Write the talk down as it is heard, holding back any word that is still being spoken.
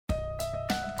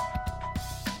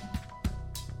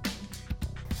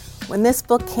When this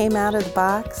book came out of the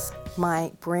box,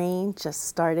 my brain just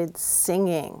started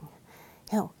singing.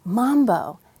 You know,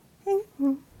 mambo.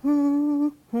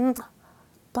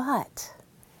 But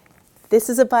this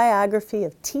is a biography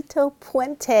of Tito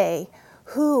Puente,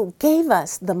 who gave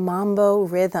us the mambo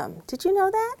rhythm. Did you know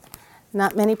that?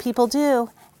 Not many people do.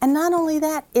 And not only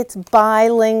that, it's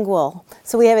bilingual.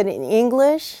 So we have it in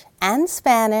English and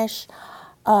Spanish,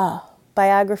 a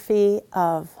biography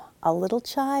of a little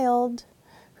child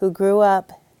who grew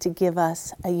up to give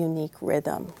us a unique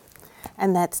rhythm.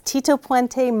 And that's Tito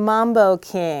Puente, Mambo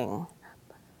King,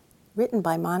 written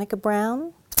by Monica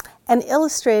Brown and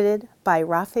illustrated by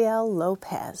Rafael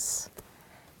Lopez.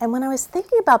 And when I was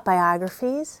thinking about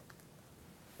biographies,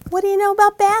 what do you know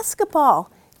about basketball?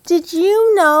 Did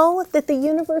you know that the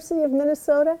University of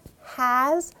Minnesota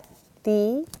has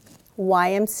the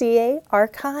YMCA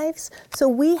archives? So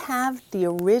we have the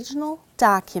original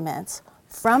documents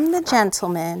from the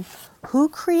gentleman who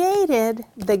created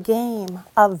the game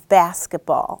of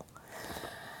basketball.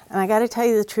 And I got to tell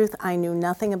you the truth, I knew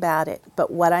nothing about it.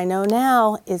 But what I know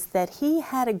now is that he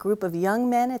had a group of young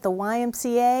men at the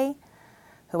YMCA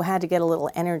who had to get a little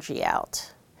energy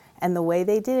out. And the way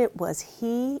they did it was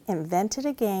he invented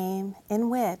a game in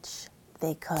which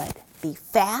they could be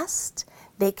fast,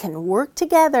 they can work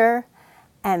together,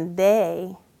 and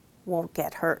they won't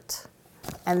get hurt.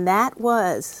 And that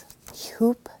was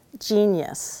Hoop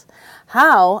Genius.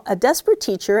 How a Desperate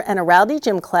Teacher and a Rowdy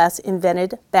Gym Class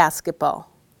Invented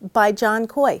Basketball, by John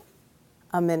Coy,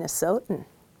 a Minnesotan,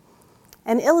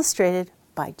 and illustrated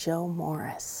by Joe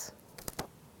Morris.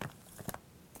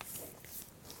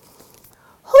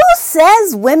 Who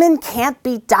says women can't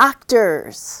be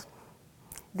doctors?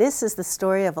 This is the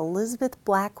story of Elizabeth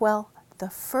Blackwell, the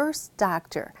first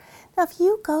doctor. Now, if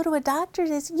you go to a doctor,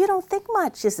 you don't think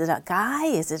much. Is it a guy?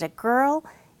 Is it a girl?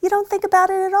 You don't think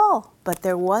about it at all. But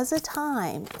there was a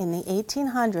time in the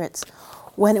 1800s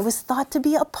when it was thought to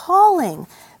be appalling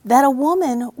that a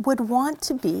woman would want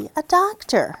to be a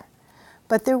doctor.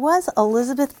 But there was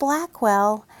Elizabeth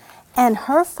Blackwell, and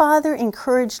her father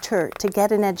encouraged her to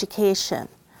get an education.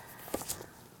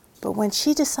 But when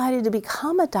she decided to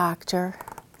become a doctor,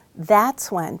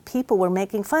 that's when people were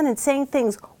making fun and saying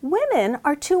things, women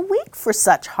are too weak for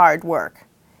such hard work.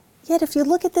 Yet if you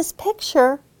look at this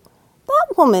picture,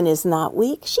 that woman is not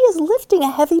weak. She is lifting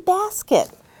a heavy basket.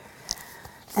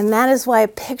 And that is why a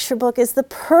picture book is the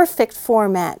perfect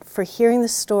format for hearing the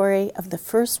story of the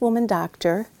first woman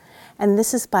doctor. And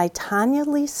this is by Tanya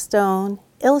Lee Stone,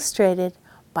 illustrated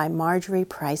by Marjorie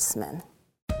Priceman.